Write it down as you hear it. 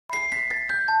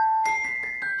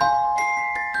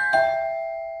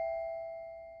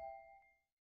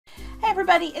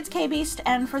everybody, it's KayBeast,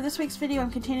 and for this week's video I'm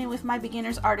continuing with my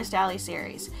Beginner's Artist Alley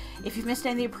series. If you've missed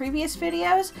any of the previous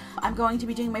videos, I'm going to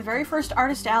be doing my very first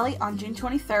Artist Alley on June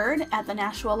 23rd at the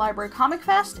Nashua Library Comic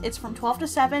Fest. It's from 12 to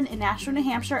 7 in Nashua, New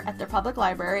Hampshire at their public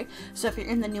library, so if you're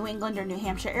in the New England or New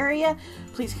Hampshire area,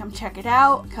 please come check it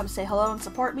out, come say hello and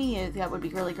support me. That would be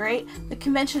really great. The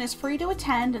convention is free to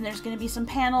attend, and there's going to be some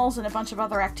panels and a bunch of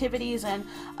other activities and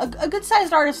a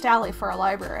good-sized Artist Alley for a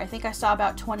library. I think I saw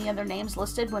about 20 other names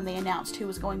listed when they announced who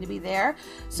was going to be there,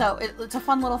 so it's a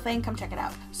fun little thing. Come check it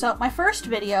out. So my first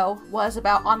video was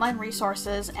about online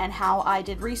resources and how I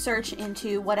did research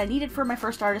into what I needed for my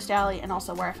first Artist Alley and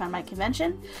also where I found my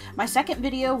convention. My second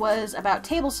video was about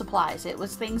table supplies. It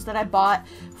was things that I bought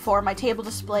for my table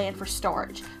display and for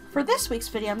storage. For this week's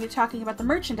video, I'm going to be talking about the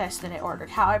merchandise that I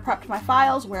ordered, how I prepped my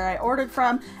files, where I ordered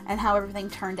from, and how everything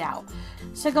turned out.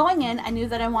 So going in, I knew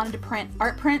that I wanted to print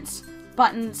art prints,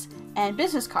 buttons, and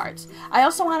business cards. I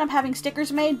also wound up having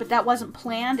stickers made, but that wasn't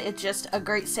planned. It's just a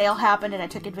great sale happened and I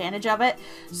took advantage of it,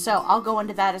 so I'll go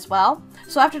into that as well.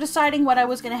 So after deciding what I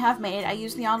was going to have made, I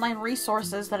used the online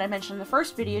resources that I mentioned in the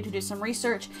first video to do some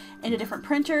research into different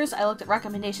printers. I looked at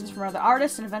recommendations from other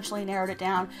artists and eventually narrowed it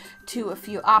down to a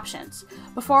few options.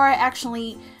 Before I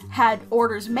actually had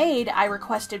orders made, I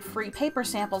requested free paper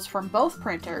samples from both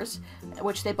printers,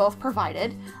 which they both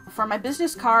provided. For my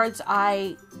business cards,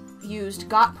 I used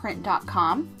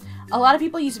Catprint.com. A lot of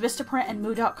people use Vistaprint and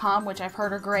Moo.com, which I've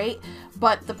heard are great,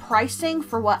 but the pricing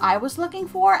for what I was looking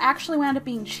for actually wound up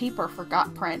being cheaper for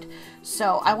Catprint.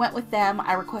 So I went with them.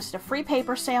 I requested a free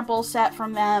paper sample set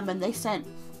from them, and they sent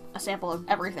a sample of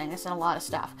everything. They sent a lot of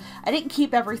stuff. I didn't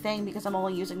keep everything because I'm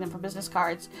only using them for business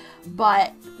cards,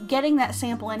 but getting that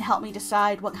sample in helped me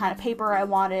decide what kind of paper I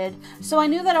wanted. So I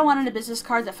knew that I wanted a business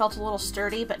card that felt a little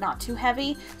sturdy but not too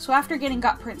heavy. So after getting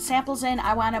Catprint samples in,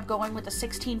 I wound up going with a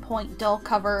 16-point dull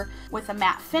cover with a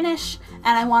matte finish,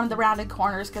 and I wanted the rounded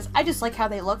corners because I just like how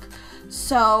they look.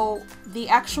 So the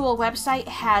actual website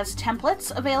has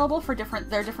templates available for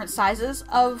their different sizes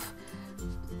of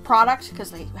product,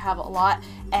 because they have a lot,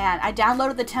 and I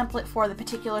downloaded the template for the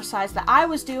particular size that I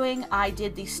was doing. I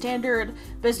did the standard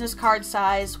business card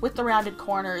size with the rounded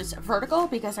corners vertical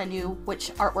because I knew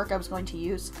which artwork I was going to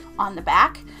use on the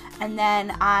back, and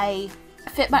then I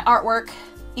fit my artwork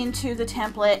into the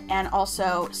template and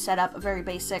also set up a very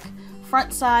basic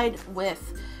front side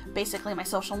with basically my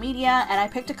social media, and I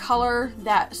picked a color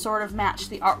that sort of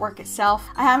matched the artwork itself.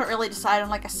 I haven't really decided on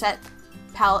like a set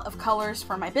palette of colors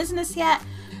for my business yet.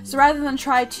 So rather than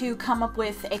try to come up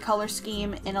with a color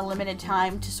scheme in a limited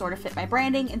time to sort of fit my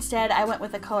branding, instead I went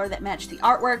with a color that matched the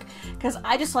artwork because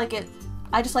I just like it.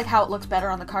 I just like how it looks better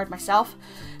on the card myself.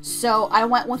 So I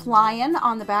went with lion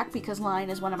on the back because lion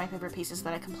is one of my favorite pieces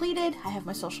that I completed. I have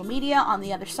my social media on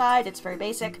the other side. It's very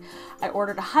basic. I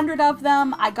ordered 100 of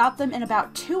them. I got them in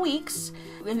about 2 weeks,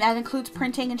 and that includes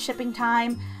printing and shipping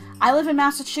time. I live in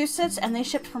Massachusetts and they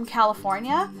shipped from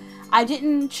California. I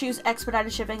didn't choose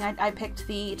expedited shipping. I picked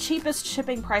the cheapest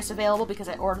shipping price available because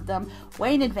I ordered them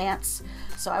way in advance.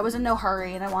 So I was in no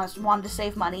hurry and I wanted to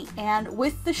save money. And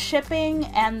with the shipping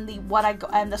and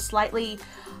the slightly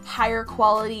higher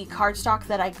quality cardstock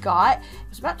that I got, it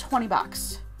was about 20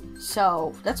 bucks.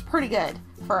 So that's pretty good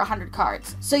for 100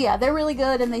 cards. So yeah, they're really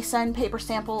good and they send paper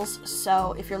samples.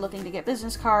 So if you're looking to get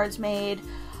business cards made,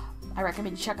 I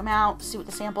recommend you check them out, see what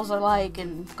the samples are like,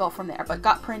 and go from there. But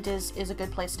Catprint is a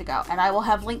good place to go. And I will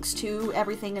have links to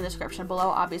everything in the description below,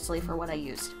 obviously, for what I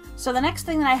used. So the next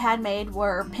thing that I had made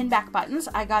were pinback buttons.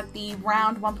 I got the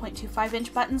round 1.25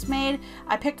 inch buttons made.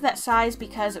 I picked that size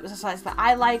because it was a size that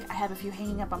I like. I have a few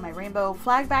hanging up on my rainbow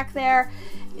flag back there.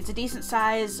 It's a decent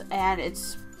size, and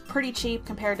it's pretty cheap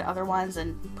compared to other ones,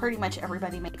 and pretty much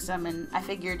everybody makes them, and I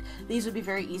figured these would be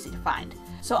very easy to find.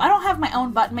 So I don't have my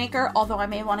own button maker, although I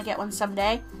may want to get one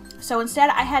someday. So instead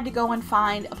I had to go and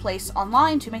find a place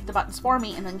online to make the buttons for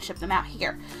me and then ship them out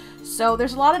here. So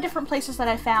there's a lot of different places that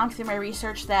I found through my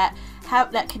research that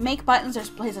can make buttons. There's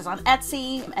places on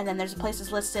Etsy, and then there's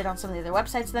places listed on some of the other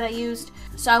websites that I used.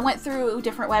 So I went through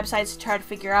different websites to try to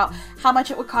figure out how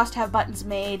much it would cost to have buttons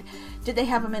made. Did they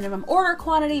have a minimum order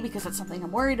quantity? Because that's something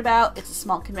I'm worried about. It's a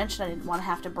small convention. I didn't want to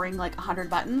have to bring like 100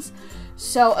 buttons.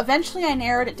 So eventually I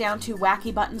narrowed it down to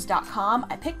wackybuttons.com.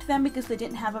 I picked them because they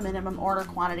didn't have a minimum order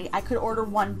quantity. I could order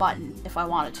one button if I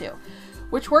wanted to,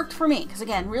 which worked for me because,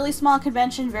 again, really small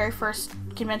convention, very first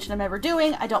convention I'm ever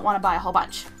doing. I don't want to buy a whole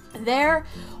bunch. Their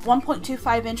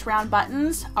 1.25 inch round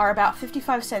buttons are about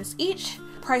 55 cents each.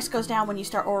 Price goes down when you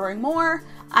start ordering more.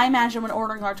 I imagine when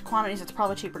ordering large quantities, it's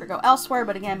probably cheaper to go elsewhere,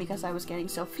 but again, because I was getting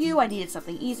so few, I needed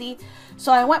something easy.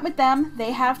 So I went with them.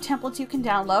 They have templates you can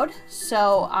download.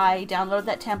 So I downloaded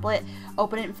that template,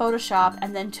 opened it in Photoshop,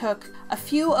 and then took a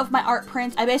few of my art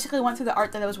prints. I basically went through the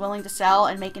art that I was willing to sell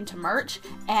and make into merch,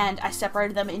 and I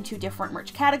separated them into different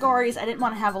merch categories. I didn't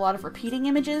want to have a lot of repeating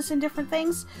images and different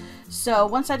things. So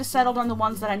once I just settled on the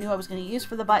ones that I knew I was going to use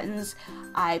for the buttons,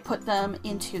 I put them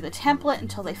into the template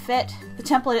until they fit. The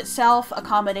template itself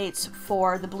accommodates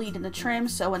for the bleed and the trim,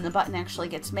 so when the button actually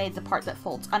gets made, the part that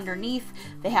folds underneath,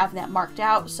 they have that marked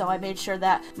out. So I made sure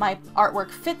that my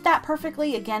artwork fit that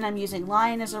perfectly. Again, I'm using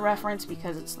Lion as a reference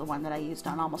because it's the one that I used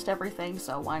on almost everything,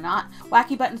 so why not?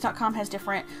 WackyButtons.com has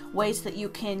different ways that you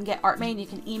can get art made. You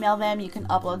can email them, you can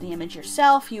upload the image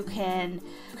yourself, you can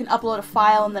upload a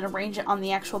file and then arrange it on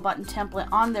the actual button template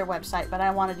on their website, but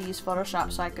I wanted to use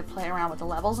Photoshop so I could play around with the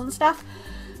levels and stuff.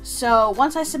 So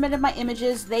once I submitted my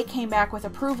images, they came back with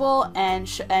approval and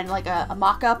like a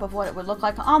mock-up of what it would look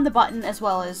like on the button, as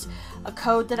well as a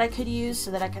code that I could use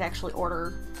so that I could actually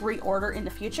reorder in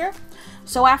the future.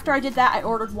 So after I did that, I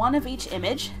ordered one of each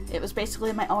image. It was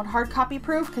basically my own hard copy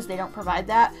proof because they don't provide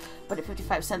that, but at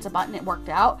 55 cents a button, it worked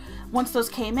out. Once those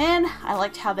came in, I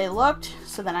liked how they looked,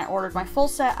 so then I ordered my full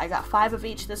set. I got 5 of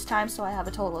each this time, so I have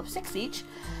a total of 6 each.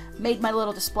 Made my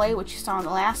little display, which you saw in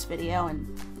the last video, and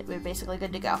we're basically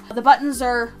good to go. The buttons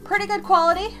are pretty good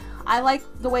quality. I like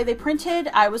the way they printed.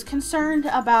 I was concerned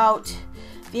about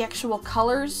the actual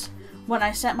colors when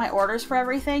I sent my orders for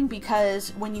everything,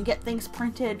 because when you get things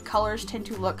printed, colors tend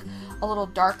to look a little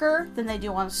darker than they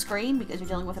do on screen because you're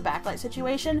dealing with a backlight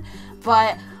situation.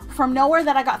 But from nowhere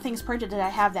that I got things printed did I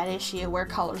have that issue where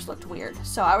colors looked weird.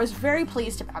 So I was very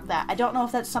pleased about that. I don't know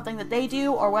if that's something that they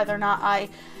do or whether or not I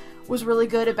was really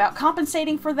good about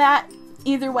compensating for that.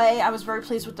 Either way, I was very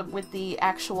pleased with the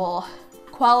actual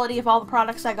quality of all the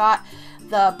products I got.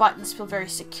 The buttons feel very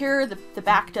secure. The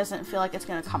back doesn't feel like it's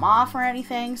going to come off or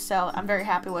anything, so I'm very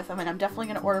happy with them, and I'm definitely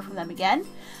going to order from them again.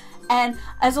 And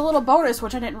as a little bonus,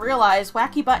 which I didn't realize,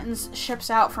 Wacky Buttons ships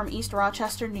out from East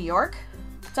Rochester, New York.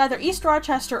 It's either East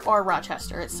Rochester or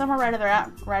Rochester. It's somewhere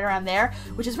right around there,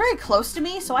 which is very close to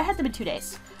me, so I had them in 2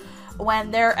 days,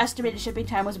 when their estimated shipping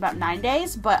time was about 9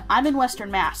 days. But I'm in Western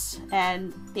Mass,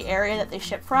 and the area that they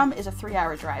ship from is a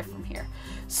 3-hour drive from here.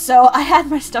 So I had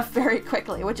my stuff very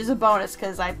quickly, which is a bonus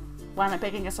because I wound up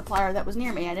picking a supplier that was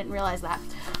near me. I didn't realize that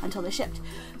until they shipped.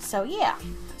 So yeah.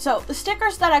 So the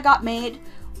stickers that I got made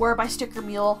were by Sticker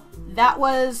Mule. That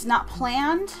was not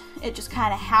planned. It just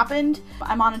kind of happened.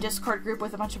 I'm on a Discord group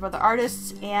with a bunch of other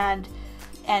artists, and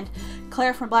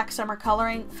Claire from Black Summer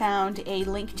Coloring found a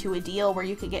link to a deal where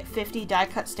you could get 50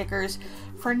 die-cut stickers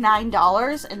for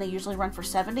 $9, and they usually run for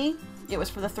 $70. It was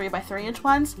for the 3x3 inch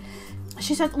ones.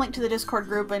 She sent the link to the Discord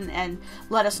group and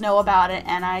let us know about it,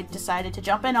 and I decided to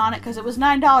jump in on it because it was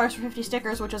 $9 for 50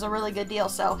 stickers, which was a really good deal.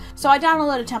 So I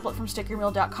downloaded a template from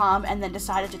stickermule.com and then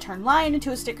decided to turn Lion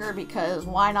into a sticker because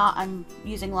why not? I'm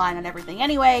using Lion on everything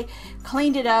anyway.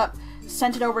 Cleaned it up,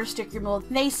 sent it over to Sticker Mule.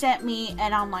 They sent me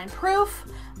an online proof.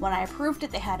 When I approved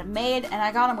it, they had them made, and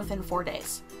I got them within 4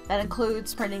 days. That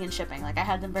includes printing and shipping. Like, I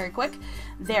had them very quick.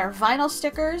 They're vinyl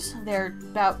stickers. They're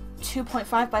about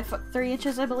 2.5 by 3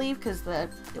 inches, I believe, because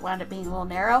it wound up being a little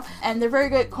narrow. And they're very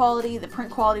good quality. The print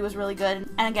quality was really good.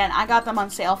 And again, I got them on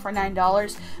sale for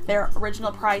 $9. Their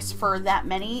original price for that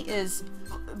many is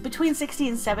between $60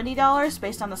 and $70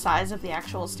 based on the size of the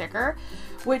actual sticker,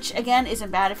 which again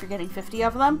isn't bad if you're getting 50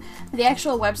 of them. The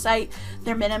actual website,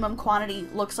 their minimum quantity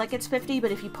looks like it's 50, but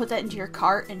if you put that into your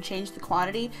cart and change the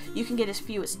quantity, you can get as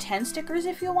few as 10 stickers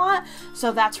if you want.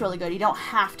 So that's really good. You don't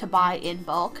have to buy in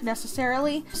bulk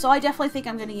necessarily. So I definitely think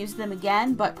I'm going to use them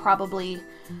again, but probably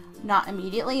not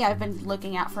immediately. I've been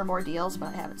looking out for more deals, but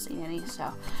I haven't seen any.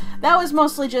 So that was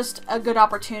mostly just a good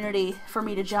opportunity for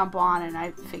me to jump on, and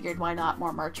I figured why not,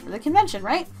 more merch for the convention,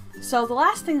 right? So the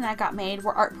last thing that I got made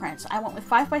were art prints. I went with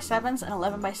 5x7s and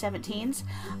 11x17s.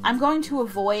 I'm going to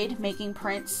avoid making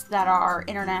prints that are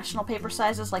international paper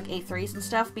sizes like A3s and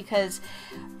stuff, because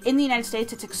in the United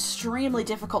States it's extremely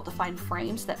difficult to find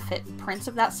frames that fit prints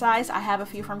of that size. I have a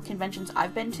few from conventions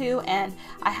I've been to, and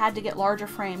I had to get larger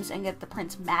frames and get the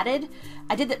prints matted.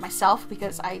 I did that myself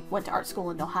because I went to art school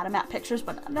and know how to mat pictures,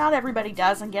 but not everybody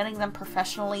does, and getting them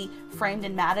professionally framed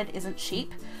and matted isn't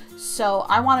cheap. So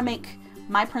I want to make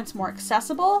my prints more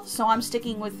accessible, so I'm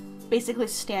sticking with basically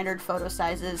standard photo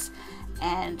sizes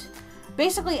and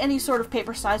Basically any sort of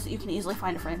paper size that you can easily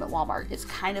find a frame at Walmart is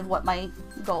kind of what my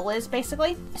goal is,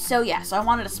 basically. So yeah, so I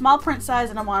wanted a small print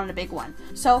size and I wanted a big one.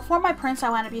 So for my prints,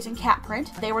 I wound up using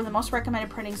Catprint. They were the most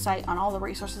recommended printing site on all the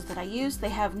resources that I use. They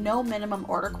have no minimum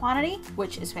order quantity,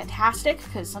 which is fantastic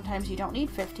because sometimes you don't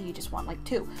need 50, you just want like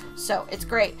 2. So it's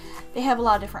great. They have a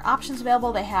lot of different options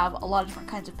available. They have a lot of different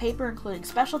kinds of paper, including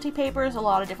specialty papers, a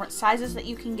lot of different sizes that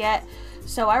you can get.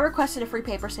 So I requested a free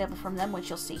paper sample from them, which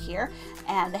you'll see here,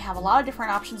 and they have a lot of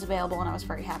different options available, and I was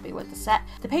very happy with the set.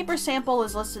 The paper sample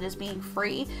is listed as being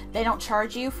free. They don't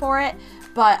charge you for it,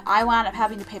 but I wound up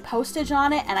having to pay postage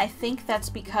on it, and I think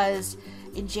that's because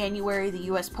in January, the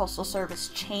U.S. Postal Service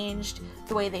changed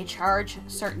the way they charge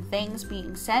certain things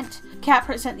being sent.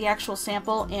 Catprint sent the actual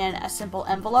sample in a simple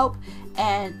envelope,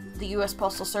 and the U.S.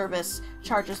 Postal Service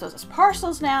charges those as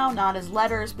parcels now, not as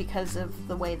letters, because of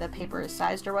the way the paper is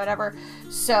sized or whatever.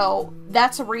 So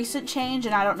that's a recent change,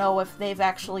 and I don't know if they've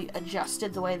actually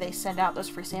adjusted the way they send out those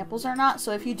free samples or not.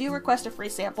 So if you do request a free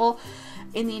sample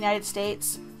in the United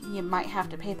States, you might have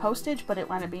to pay postage, but it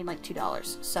wound up being like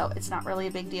 $2, so it's not really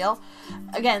a big deal.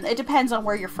 Again, it depends on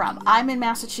where you're from. I'm in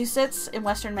Massachusetts, in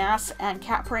Western Mass, and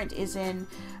Catprint is in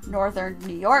northern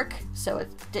New York, so it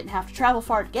didn't have to travel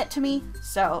far to get to me.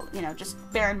 So, you know, just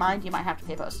bear in mind you might have to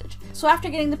pay postage. So after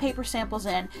getting the paper samples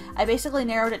in, I basically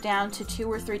narrowed it down to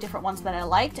 2 or 3 different ones that I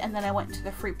liked, and then I went to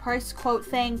the free price quote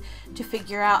thing to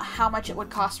figure out how much it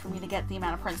would cost for me to get the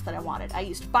amount of prints that I wanted. I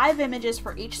used 5 images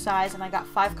for each size, and I got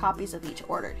 5 copies of each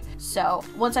ordered. So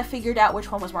once I figured out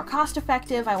which one was more cost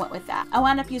effective, I went with that. I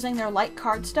wound up using their light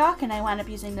cardstock, and I wound up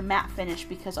using the matte finish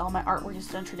because all my artwork is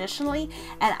done traditionally,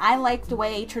 and I like the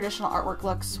way traditional artwork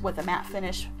looks with a matte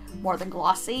finish more than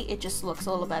glossy. It just looks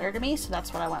a little better to me, so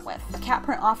that's what I went with.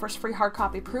 Catprint offers free hard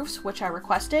copy proofs, which I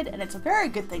requested, and it's a very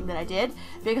good thing that I did,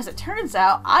 because it turns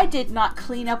out I did not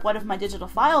clean up one of my digital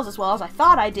files as well as I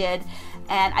thought I did,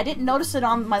 and I didn't notice it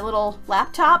on my little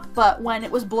laptop, but when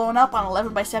it was blown up on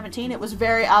 11x17, it was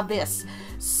very obvious.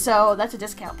 So that's a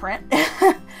discount print,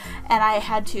 and I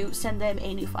had to send them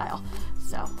a new file.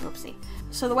 So, whoopsie.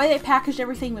 So the way they packaged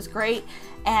everything was great,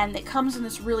 and it comes in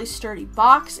this really sturdy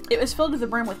box. It was filled to the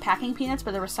brim with packing peanuts,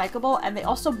 but they're recyclable, and they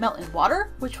also melt in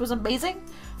water, which was amazing.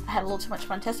 I had a little too much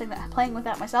fun playing with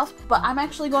that myself, but I'm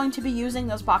actually going to be using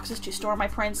those boxes to store my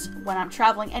prints when I'm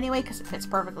traveling anyway, because it fits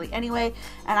perfectly anyway,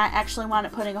 and I actually wound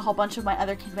up putting a whole bunch of my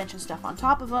other convention stuff on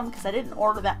top of them, because I didn't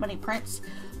order that many prints,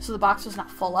 so the box was not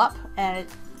full up, and it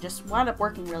just wound up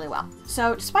working really well.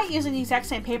 So despite using the exact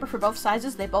same paper for both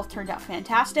sizes, they both turned out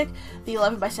fantastic. The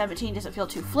 11x17 doesn't feel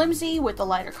too flimsy with the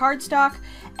lighter cardstock,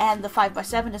 and the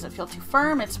 5x7 doesn't feel too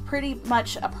firm. It's pretty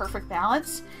much a perfect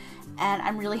balance, and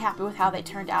I'm really happy with how they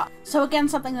turned out. So again,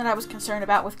 something that I was concerned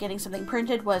about with getting something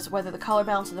printed was whether the color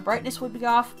balance and the brightness would be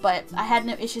off, but I had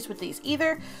no issues with these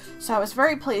either, so I was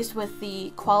very pleased with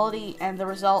the quality and the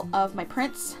result of my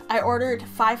prints. I ordered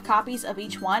 5 copies of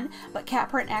each one, but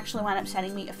Catprint actually wound up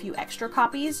sending me a few extra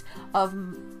copies of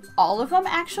all of them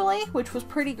actually, which was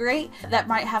pretty great. That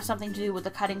might have something to do with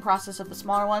the cutting process of the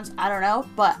smaller ones, I don't know,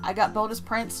 but I got bonus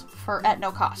prints at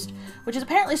no cost, which is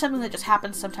apparently something that just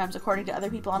happens sometimes according to other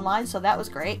people online, so that was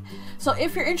great. So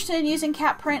if you're interested in using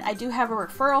Catprint, I do have a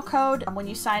referral code. When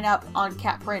you sign up on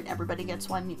Catprint, everybody gets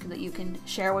one that you can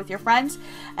share with your friends,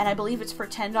 and I believe it's for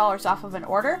 $10 off of an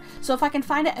order. So if I can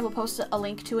find it, I will post a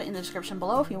link to it in the description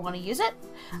below if you want to use it.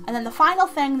 And then the final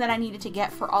thing that I needed to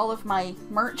get for all of my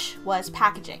merch was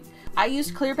packaging. I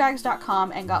used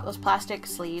clearbags.com and got those plastic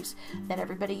sleeves that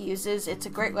everybody uses. It's a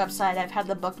great website. I've had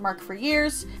the bookmark for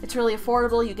years. It's really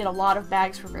affordable. You get a lot of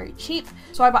bags for very cheap.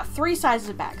 So I bought 3 sizes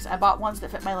of bags. I bought ones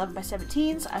that fit my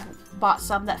 11x17s. I bought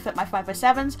some that fit my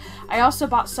 5x7s. I also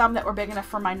bought some that were big enough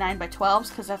for my 9x12s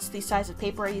because that's the size of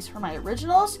paper I use for my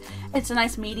originals. It's a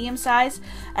nice medium size,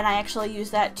 and I actually use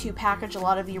that to package a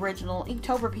lot of the original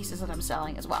Inktober pieces that I'm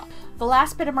selling as well. The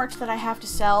last bit of merch that I have to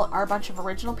sell are a bunch of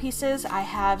original pieces. I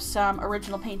have some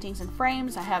original paintings and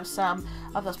frames. I have some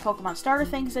of those Pokemon starter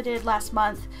things I did last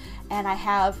month, and I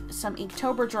have some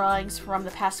Inktober drawings from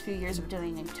the past few years of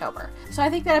doing Inktober. So I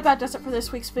think that about does it for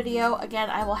this week's video. Again,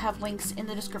 I will have links in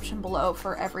the description below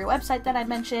for every website that I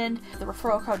mentioned, the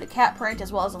referral code to Catprint,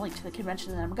 as well as a link to the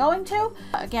convention that I'm going to,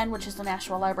 again, which is the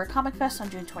National Library Comic Fest on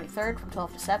June 23rd from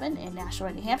 12 to 7 in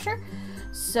Nashua, New Hampshire.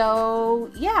 So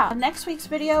yeah, next week's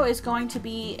video is going to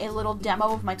be a little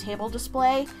demo of my table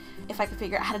display, if I can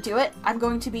figure out how to do it. I'm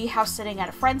going to be house sitting at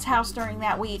a friend's house during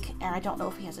that week, and I don't know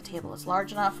if he has a table that's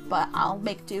large enough, but I'll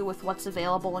make do with what's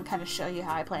available and kind of show you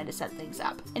how I plan to set things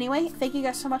up. Anyway, thank you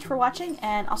guys so much for watching,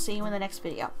 and I'll see you in the next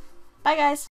video. Bye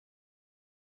guys!